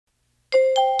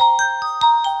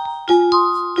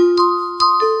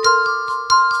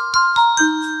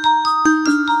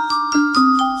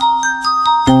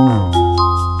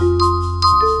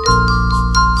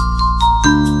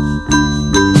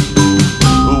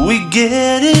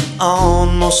get it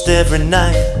on most every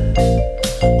night.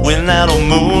 When that old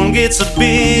moon gets so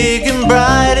big and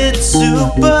bright, it's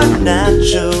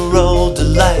supernatural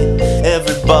delight.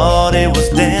 Everybody was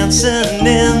dancing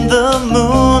in the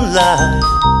moonlight.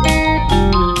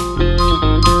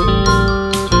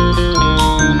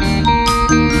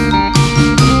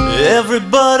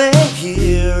 Everybody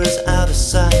here is out of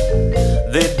sight.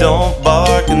 They don't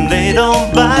bark and they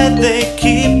don't bite. They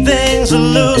keep things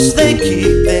loose, they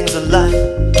keep things alight.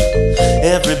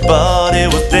 Everybody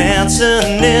was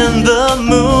dancing in the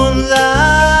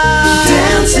moonlight.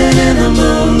 Dancing in the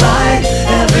moonlight.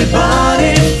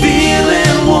 Everybody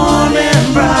feeling warm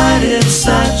and bright. It's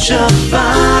such a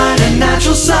fine and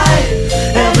natural sight.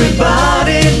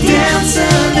 Everybody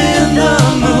dancing in the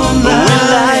moonlight. We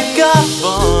like our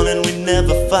fun and we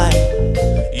never fight.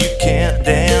 You can't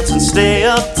dance and stay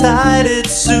uptight.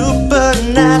 It's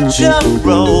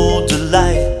supernatural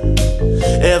delight.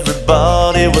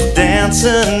 Everybody was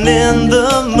dancing in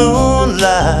the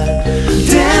moonlight.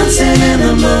 Dancing in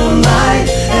the moonlight.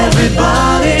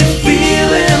 Everybody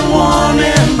feeling warm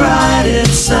and bright.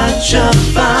 It's such a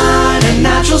fine and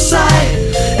natural sight.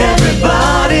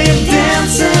 Everybody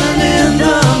dancing in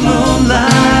the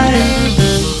moonlight.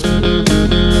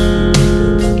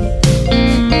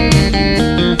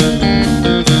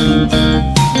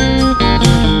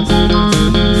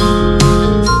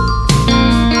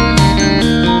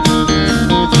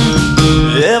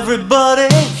 Everybody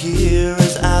here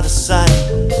is out of sight.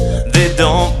 They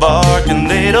don't bark and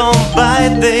they don't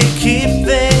bite. They keep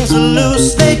things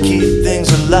loose, they keep things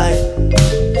alight.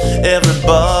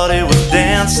 Everybody was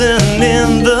dancing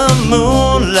in the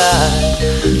moonlight.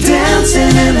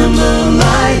 Dancing in the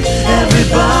moonlight.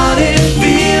 Everybody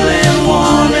feeling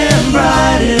warm and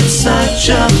bright. It's such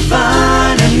a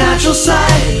fine and natural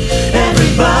sight.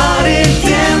 Everybody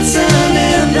dancing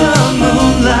in the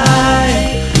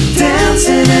moonlight.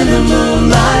 Dancing in the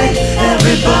moonlight.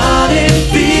 Everybody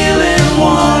feeling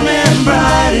warm and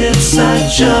bright. It's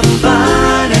such a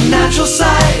fine and natural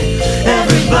sight.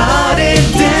 Everybody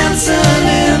dancing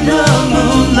in the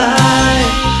moonlight.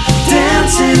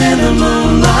 Dancing in the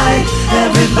moonlight.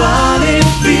 Everybody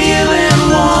feeling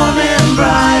warm and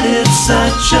bright. It's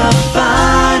such a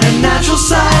fine and natural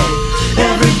sight.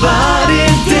 Everybody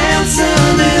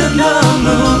dancing in the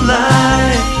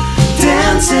moonlight.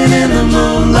 Dancing in the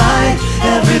moonlight.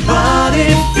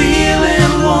 Everybody